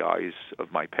through the eyes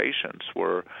of my patients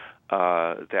were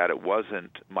that it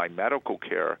wasn't my medical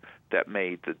care that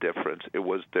made the difference. It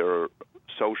was their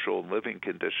social and living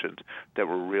conditions that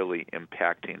were really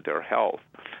impacting their health.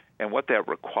 And what that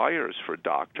requires for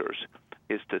doctors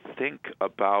is to think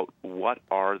about what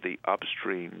are the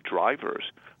upstream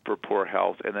drivers for poor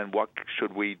health, and then what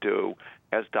should we do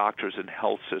as doctors and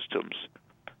health systems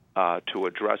to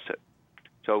address it.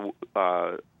 So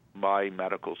my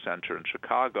medical center in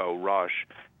Chicago, Rush,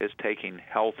 is taking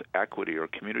health equity or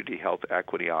community health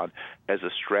equity on as a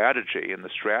strategy. And the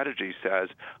strategy says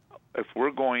if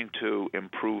we're going to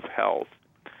improve health,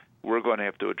 we're going to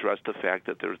have to address the fact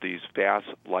that there's these vast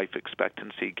life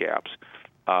expectancy gaps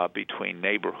between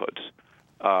neighborhoods.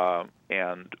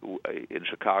 And in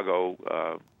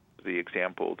Chicago, the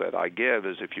example that I give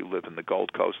is if you live in the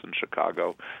Gold Coast in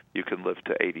Chicago, you can live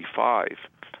to 85.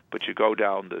 But you go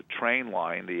down the train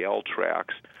line, the L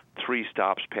tracks, 3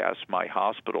 stops past my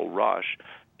hospital, Rush,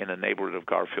 in the neighborhood of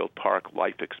Garfield Park,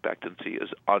 life expectancy is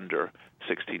under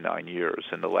 69 years.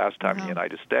 And the last time in the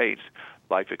United States,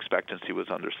 life expectancy was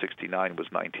under 69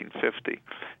 was 1950.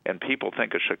 And people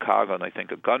think of Chicago and they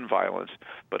think of gun violence,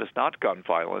 but it's not gun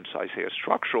violence. I say a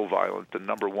structural violence. The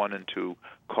number 1 and 2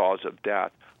 cause of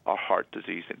death are heart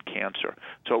disease and cancer.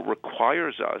 So it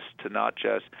requires us to not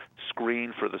just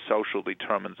screen for the social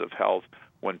determinants of health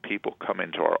when people come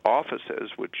into our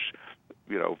offices, which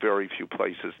very few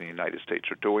places in the United States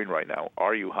are doing right now.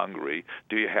 Are you hungry?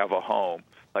 Do you have a home?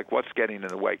 Like, what's getting in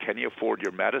the way? Can you afford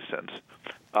your medicines?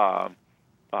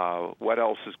 What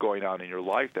else is going on in your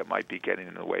life that might be getting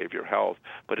in the way of your health?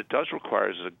 But it does require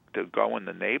us to go in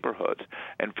the neighborhoods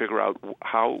and figure out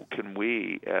how can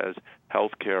we, as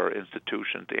healthcare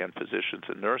institutions and physicians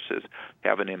and nurses,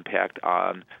 have an impact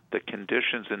on the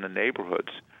conditions in the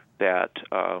neighborhoods that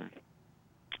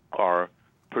are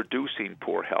producing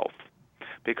poor health.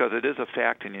 Because it is a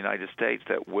fact in the United States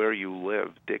that where you live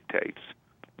dictates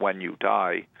when you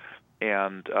die.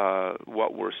 And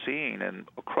what we're seeing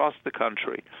across the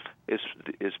country is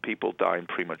people dying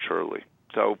prematurely.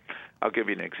 So I'll give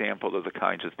you an example of the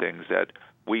kinds of things that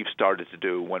we've started to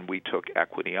do when we took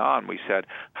equity on. We said,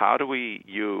 how do we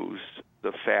use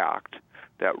the fact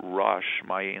that Rush,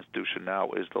 my institution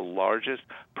now, is the largest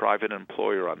private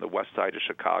employer on the west side of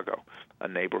Chicago, a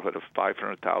neighborhood of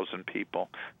 500,000 people,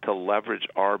 to leverage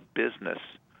our business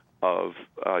of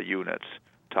units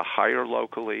to hire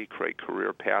locally, create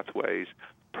career pathways,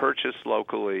 purchase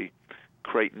locally,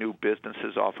 create new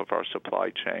businesses off of our supply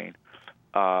chain,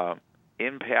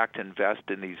 impact, invest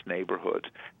in these neighborhoods,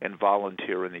 and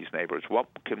volunteer in these neighborhoods. What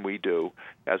can we do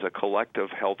as a collective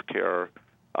healthcare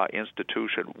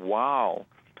institution while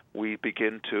we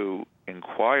begin to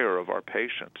inquire of our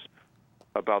patients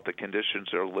about the conditions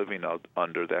they're living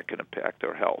under that can impact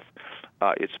their health?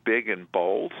 It's big and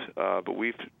bold, but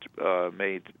we've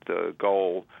made the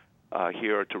goal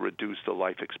here to reduce the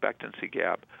life expectancy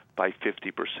gap by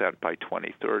 50% by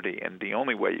 2030. And the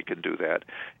only way you can do that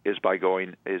is by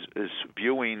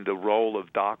viewing the role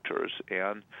of doctors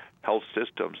and health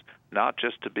systems not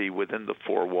just to be within the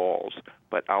 4 walls,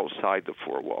 but outside the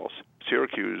 4 walls.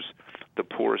 Syracuse, the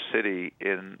poorest city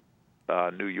in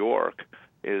New York,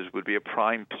 would be a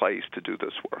prime place to do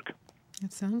this work.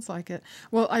 It sounds like it.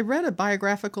 Well, I read a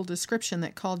biographical description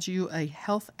that called you a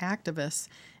health activist,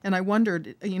 and I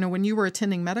wondered, when you were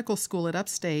attending medical school at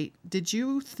Upstate, did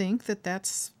you think that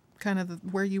that's kind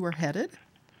of where you were headed?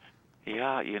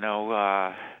 Yeah,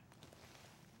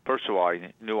 first of all,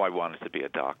 I knew I wanted to be a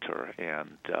doctor,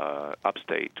 and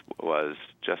Upstate was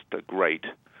just a great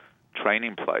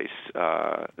training place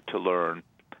to learn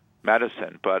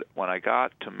medicine. But when I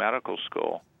got to medical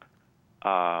school,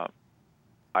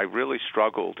 I really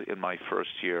struggled in my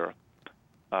first year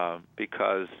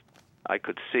because I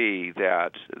could see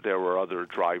that there were other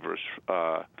drivers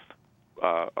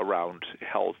around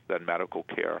health than medical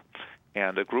care.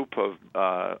 And a group of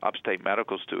upstate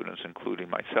medical students, including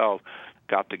myself,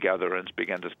 got together and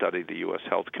began to study the U.S.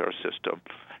 healthcare system.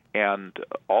 And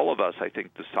all of us, I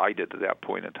think, decided at that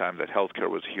point in time that healthcare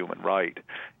was a human right,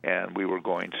 and we were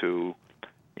going to,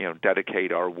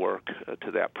 dedicate our work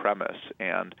to that premise.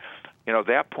 And,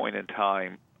 that point in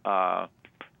time, I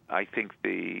think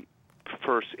the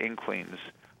first inklings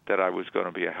that I was going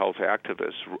to be a health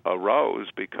activist arose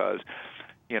because,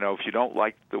 if you don't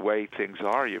like the way things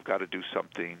are, you've got to do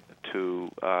something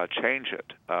to change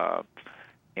it.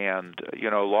 And,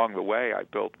 along the way, I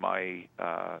built my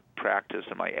practice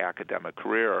and my academic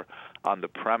career on the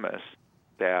premise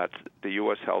that the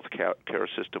U.S. health care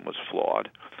system was flawed.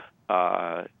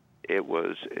 It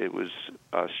was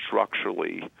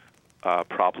structurally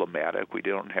problematic. We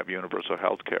don't have universal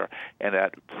health care, and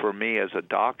that, for me as a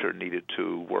doctor, needed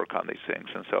to work on these things.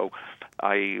 And so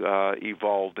I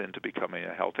evolved into becoming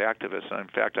a health activist. And in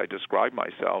fact, I describe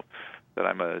myself that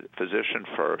I'm a physician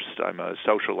first. I'm a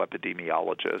social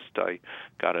epidemiologist. I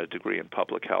got a degree in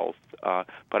public health,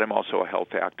 but I'm also a health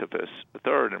activist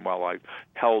third. And while I've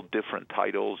held different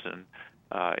titles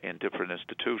in different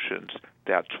institutions,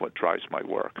 that's what drives my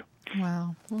work.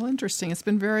 Wow. Well, interesting. It's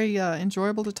been very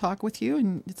enjoyable to talk with you,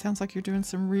 and it sounds like you're doing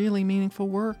some really meaningful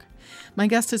work. My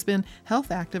guest has been health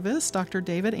activist Dr.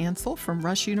 David Ansel from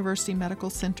Rush University Medical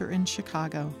Center in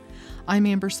Chicago. I'm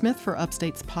Amber Smith for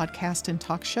Upstate's podcast and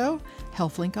talk show,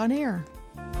 HealthLink on Air.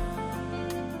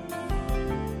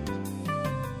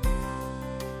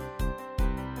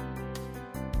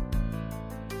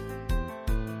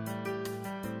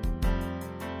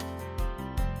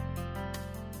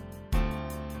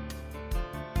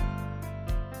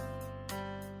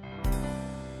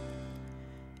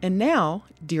 And now,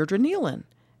 Deirdre Nealon,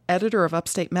 editor of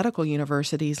Upstate Medical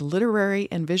University's literary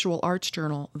and visual arts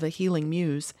journal, The Healing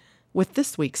Muse, with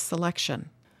this week's selection.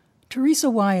 Teresa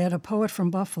Wyatt, a poet from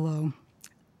Buffalo,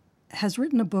 has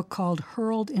written a book called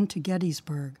Hurled into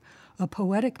Gettysburg, a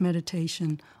poetic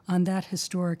meditation on that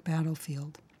historic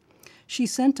battlefield. She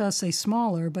sent us a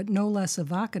smaller but no less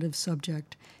evocative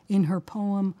subject in her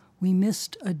poem, We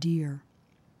Missed a Deer.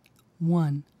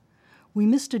 1. We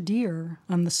missed a deer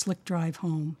on the slick drive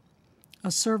home. A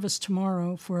service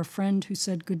tomorrow for a friend who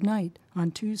said goodnight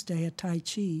on Tuesday at Tai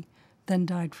Chi, then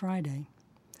died Friday.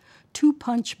 2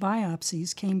 punch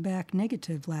biopsies came back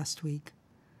negative last week.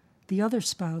 The other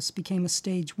spouse became a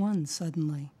stage 1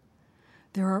 suddenly.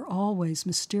 There are always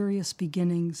mysterious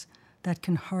beginnings that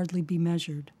can hardly be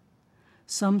measured.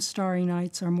 Some starry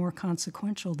nights are more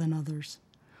consequential than others.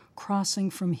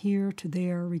 Crossing from here to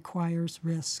there requires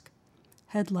risk.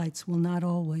 Headlights will not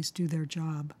always do their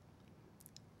job.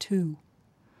 2.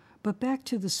 But back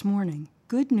to this morning,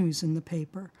 good news in the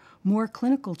paper, more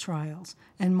clinical trials,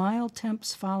 and mild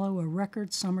temps follow a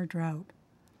record summer drought.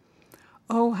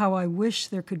 Oh, how I wish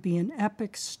there could be an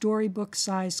epic,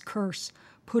 storybook-sized curse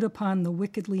put upon the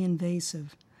wickedly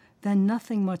invasive. Then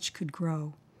nothing much could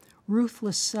grow.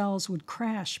 Ruthless cells would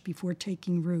crash before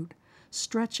taking root,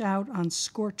 stretch out on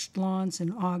scorched lawns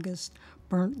in August,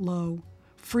 burnt low,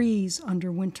 freeze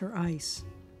under winter ice.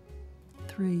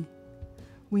 3.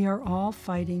 We are all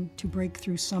fighting to break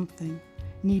through something,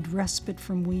 need respite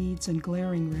from weeds and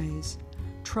glaring rays.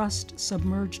 Trust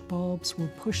submerged bulbs will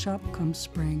push up come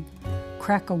spring,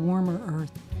 crack a warmer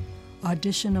earth,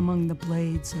 audition among the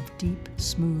blades of deep,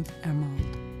 smooth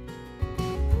emerald.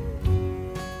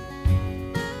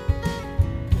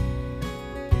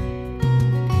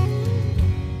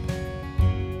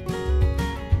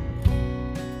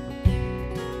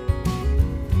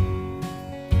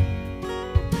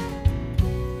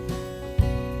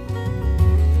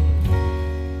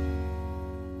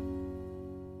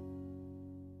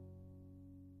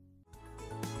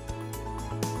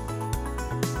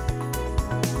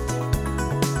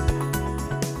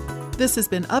 This has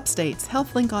been Upstate's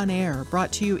HealthLink on Air,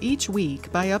 brought to you each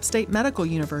week by Upstate Medical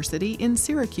University in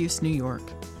Syracuse, New York.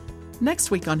 Next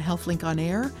week on HealthLink on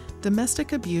Air,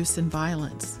 domestic abuse and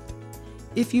violence.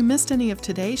 If you missed any of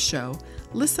today's show,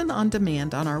 listen on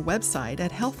demand on our website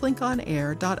at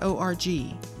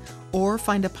healthlinkonair.org, or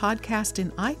find a podcast in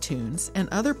iTunes and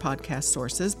other podcast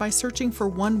sources by searching for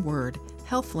one word,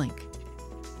 HealthLink.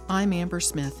 I'm Amber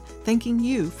Smith, thanking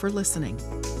you for listening.